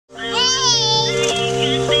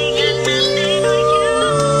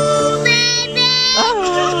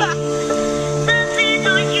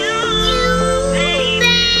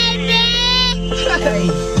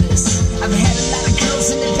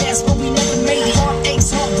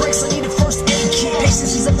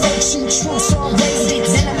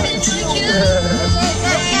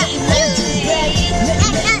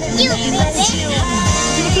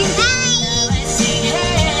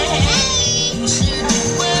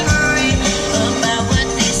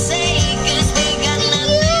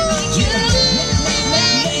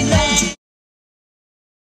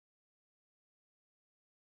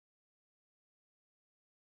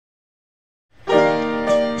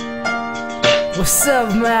What's up,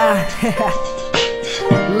 man?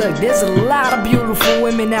 Look, there's a lot of beautiful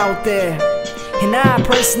women out there, and I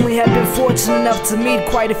personally have been fortunate enough to meet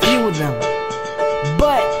quite a few of them.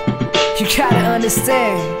 But you gotta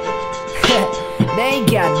understand, they ain't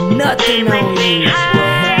got nothing on you.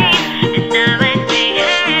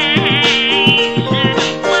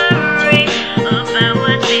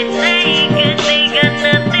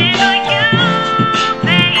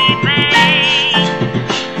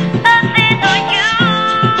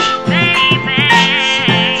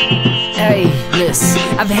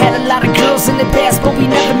 I've had a lot of girls in the past, but we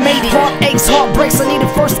never made it. Heartaches, heartbreaks, I need a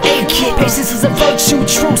first aid kit. Patience is a virtue,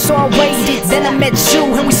 true, so I waited. Then I met you,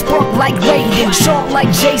 and we sparked like Raiden. Short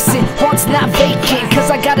like Jason, heart's not vacant,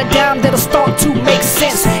 cause I got a dime that'll start to make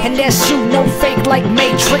sense. And that's you, no fake like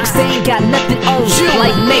Matrix. They ain't got nothing on you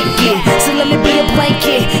like naked. So let me be a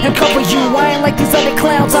blanket and cover you. I ain't like these other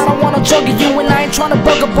clowns, I don't wanna juggle you. And I ain't tryna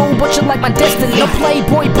bugaboo, but you're like my destiny. No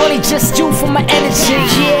playboy bunny, just you for my energy.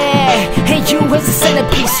 Yeah, and you as a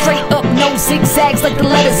centerpiece. Straight up, no zigzags like the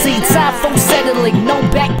letter Z. Typhoon settling, no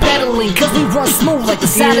backpedaling, cause we run smooth like the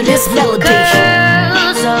sound of this melody.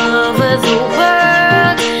 Girls all over the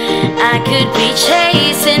world I could be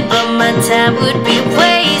chasing, but my time would be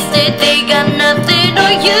wasted. They got nothing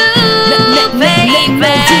on you, baby. Nothing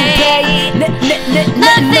on you,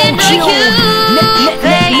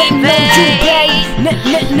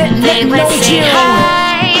 baby. They might say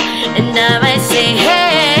hi, and I might say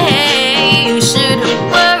hey. You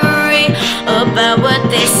shouldn't worry about what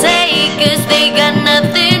they say, cause they got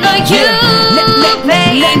nothing on you,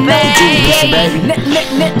 baby.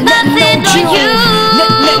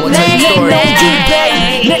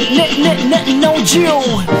 Nothing on you,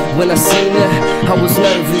 baby. When I seen her, I was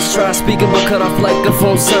nervous. Try speaking but cut off like a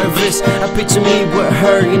phone service. I picture me with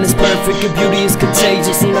her and it's perfect. Her beauty is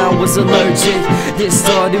contagious and I was allergic. This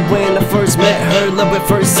started when I first met her. Love at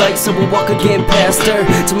first sight, so I walk again past her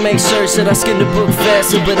to make sure that I skim the book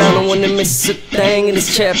faster. But I don't wanna miss a thing in this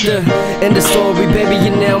chapter. In the story, baby,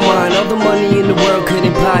 you're now mine. All the money in the world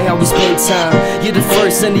couldn't buy how we spend time. You're the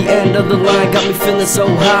first and the end of the line. Got me feeling so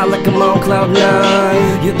high like I'm on cloud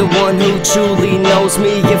 9. You're the one who truly knows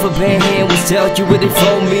me. If a bad hand was dealt, you would it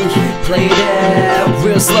for me. Play it out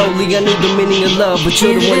real slowly. I knew the meaning of love, but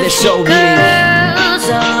you're the one that showed me. Girls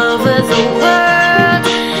all over the world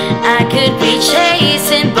I could be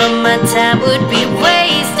chasing, but my time would be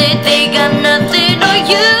wasted. They got nothing on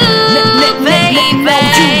you, baby. Nothing on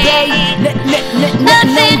you, baby.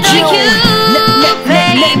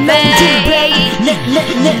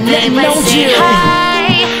 They might say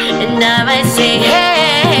hi, and I might say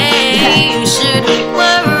hey. You shouldn't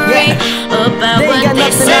worry about what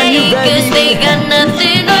they say, cause they got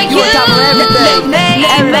nothing on you, baby.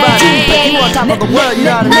 You on top of the world, you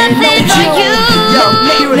know what I mean? Nothing on you, yo,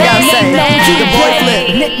 hear what I say. The boy flip.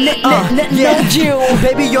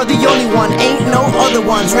 Baby, you're the only one, ain't no other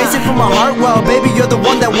ones. Racing from my heart, well, baby, you're the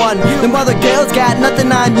one that won. Them other girls got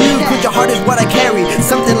nothing on you, cause your heart is what I carry.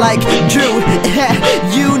 Something like Drew,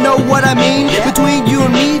 you know what I mean? Between you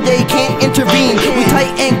and me, they can't intervene. We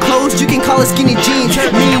tight and close, you can call us skinny jeans.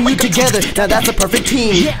 Me and you together, now that's a perfect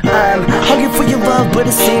team. I'm hungry for your love, but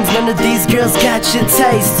it seems none of these girls got your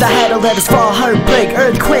taste. I had to let us fall, heartbreak,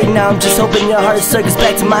 earthquake. Now I'm just hoping your heart circles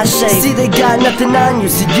back to my shape. See, they got nothing on you,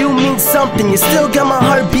 so you mean something. You still got my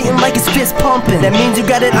heart beating like it's fist pumping. That means you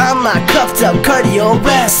got it on lock, cuffed up, cardio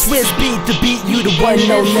arrest. Swiss beat the beat, you the one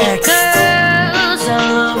know next. Girls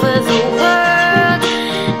all over the world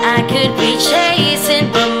I could be chasing,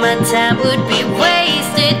 but my time would be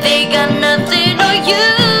wasted. They got nothing on you,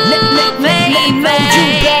 baby. Nothing on you,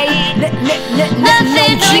 baby.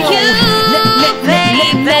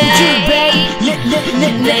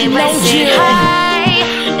 They might say hi,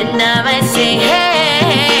 and I might say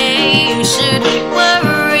hey. You shouldn't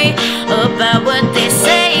worry about what they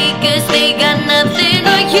say, cause they got nothing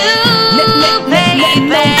on you, baby.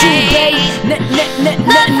 Nothing on you, baby.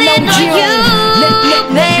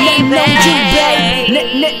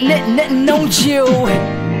 Nothing on you.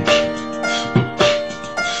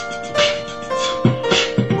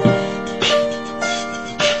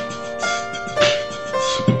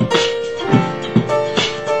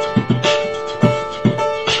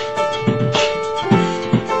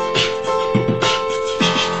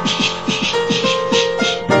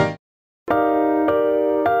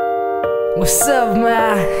 What's up,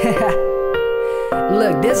 man?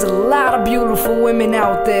 Look, there's a lot of beautiful women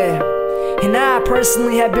out there, and I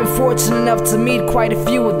personally have been fortunate enough to meet quite a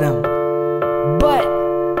few of them. But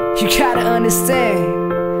you gotta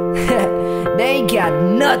understand, they ain't got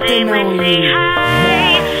nothing on you.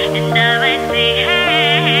 And I might say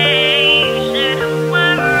hey, you shouldn't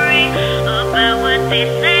worry about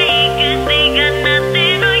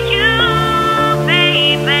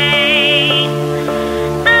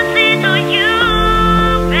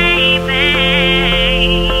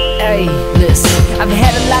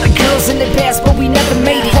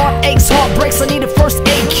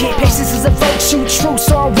is a virtue, true,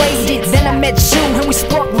 so I waited. Then I met you and we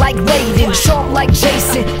sparked like Raiden. Short like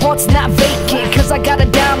Jason, heart's not vacant, cause I got a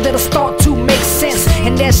dime that'll start to make sense.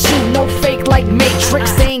 And that's you, no fake like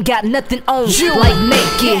Matrix. They ain't got nothing on you like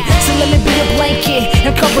naked. So let me be a blanket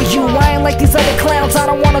and cover you. I ain't like these other clowns, I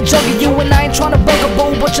don't wanna juggle you. And I ain't tryna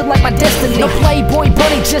bugaboo, but you're like my destiny. No playboy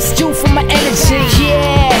bunny, just you for my energy.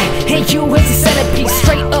 Yeah, and you is a centerpiece.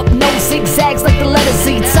 Straight up, no zigzags like the letter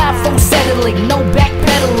Z. Typhoon settling, no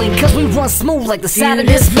backpedaling, cause we run smooth like the sound of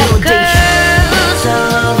this melody. Girls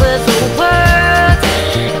all over the world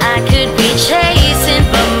I could be chasing,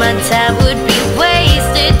 but my time would be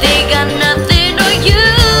wasted. They got nothing on you,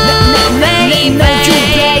 baby. Nothing on you,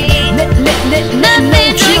 baby.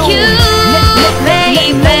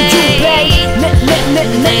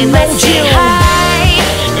 They might say hi,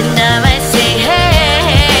 and I might say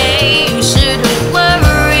hey. You shouldn't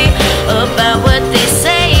worry about what they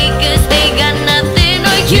say, cause they got nothing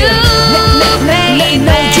on you, baby. Nothing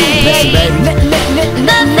on you, baby.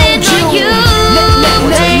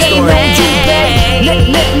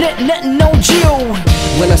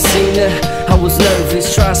 When I seen her, I was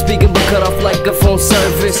nervous. Tried speaking but cut off like a phone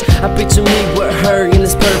service. I picture me with her and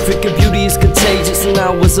it's perfect. Her beauty is contagious and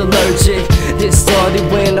I was allergic. It started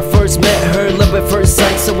when I first met her. Love at first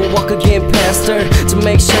sight, so I walk again past her to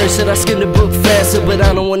make sure that I skim the book faster. But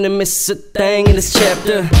I don't wanna miss a thing in this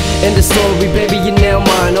chapter. In the story, baby, you're now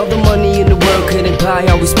mine. All the money in the world couldn't buy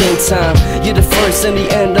how we spend time. You're the first and the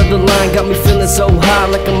end of the line. Got me feeling so high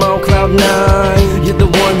like I'm on cloud 9. You're the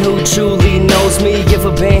one who truly knows me. If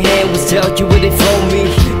a band hand was dealt, you would it for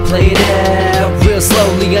me. Play it out real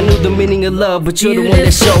slowly. I knew the meaning of love, but you're the one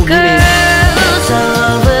that showed me. Girls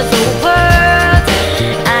all over the world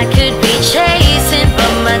I could be chasing,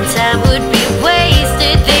 but my time would be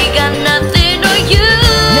wasted. They got nothing on you,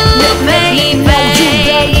 baby. Nothing on you,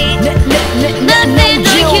 baby.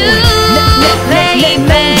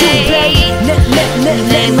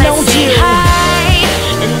 They might say hi,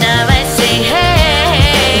 and I might say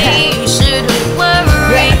hey. You shouldn't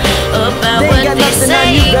worry about what they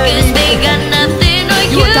say, cause they got nothing on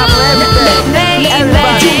you, baby.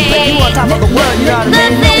 You on top of the world, you know what I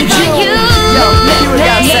mean?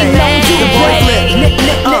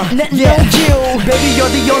 Nothing on you, Baby, you're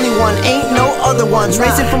the only one, ain't no other ones.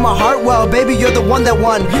 Racing from my heart, well, baby, you're the one that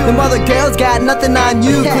won. Them other girls got nothing on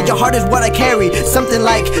you, cause your heart is what I carry. Something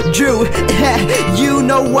like Drew, you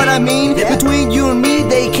know what I mean? Between you and me,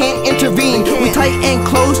 they can't intervene. We tight and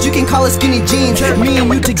close, you can call us skinny jeans. Me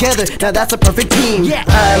and you together, now that's a perfect team.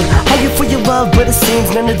 I'm hungry for your love, but it seems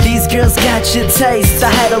none of these girls got your taste. I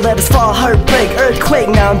had to let us fall, heartbreak, earthquake.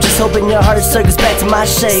 Now I'm just hoping your heart circles back to my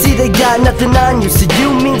shape. See, they got nothing on you, so you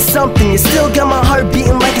mean something. You still got my heart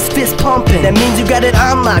beating like it's fist pumping. That means you got it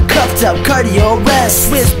on lock, cuffed up, cardio arrest.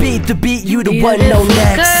 Swiss beat, the beat, you the one, no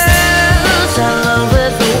next.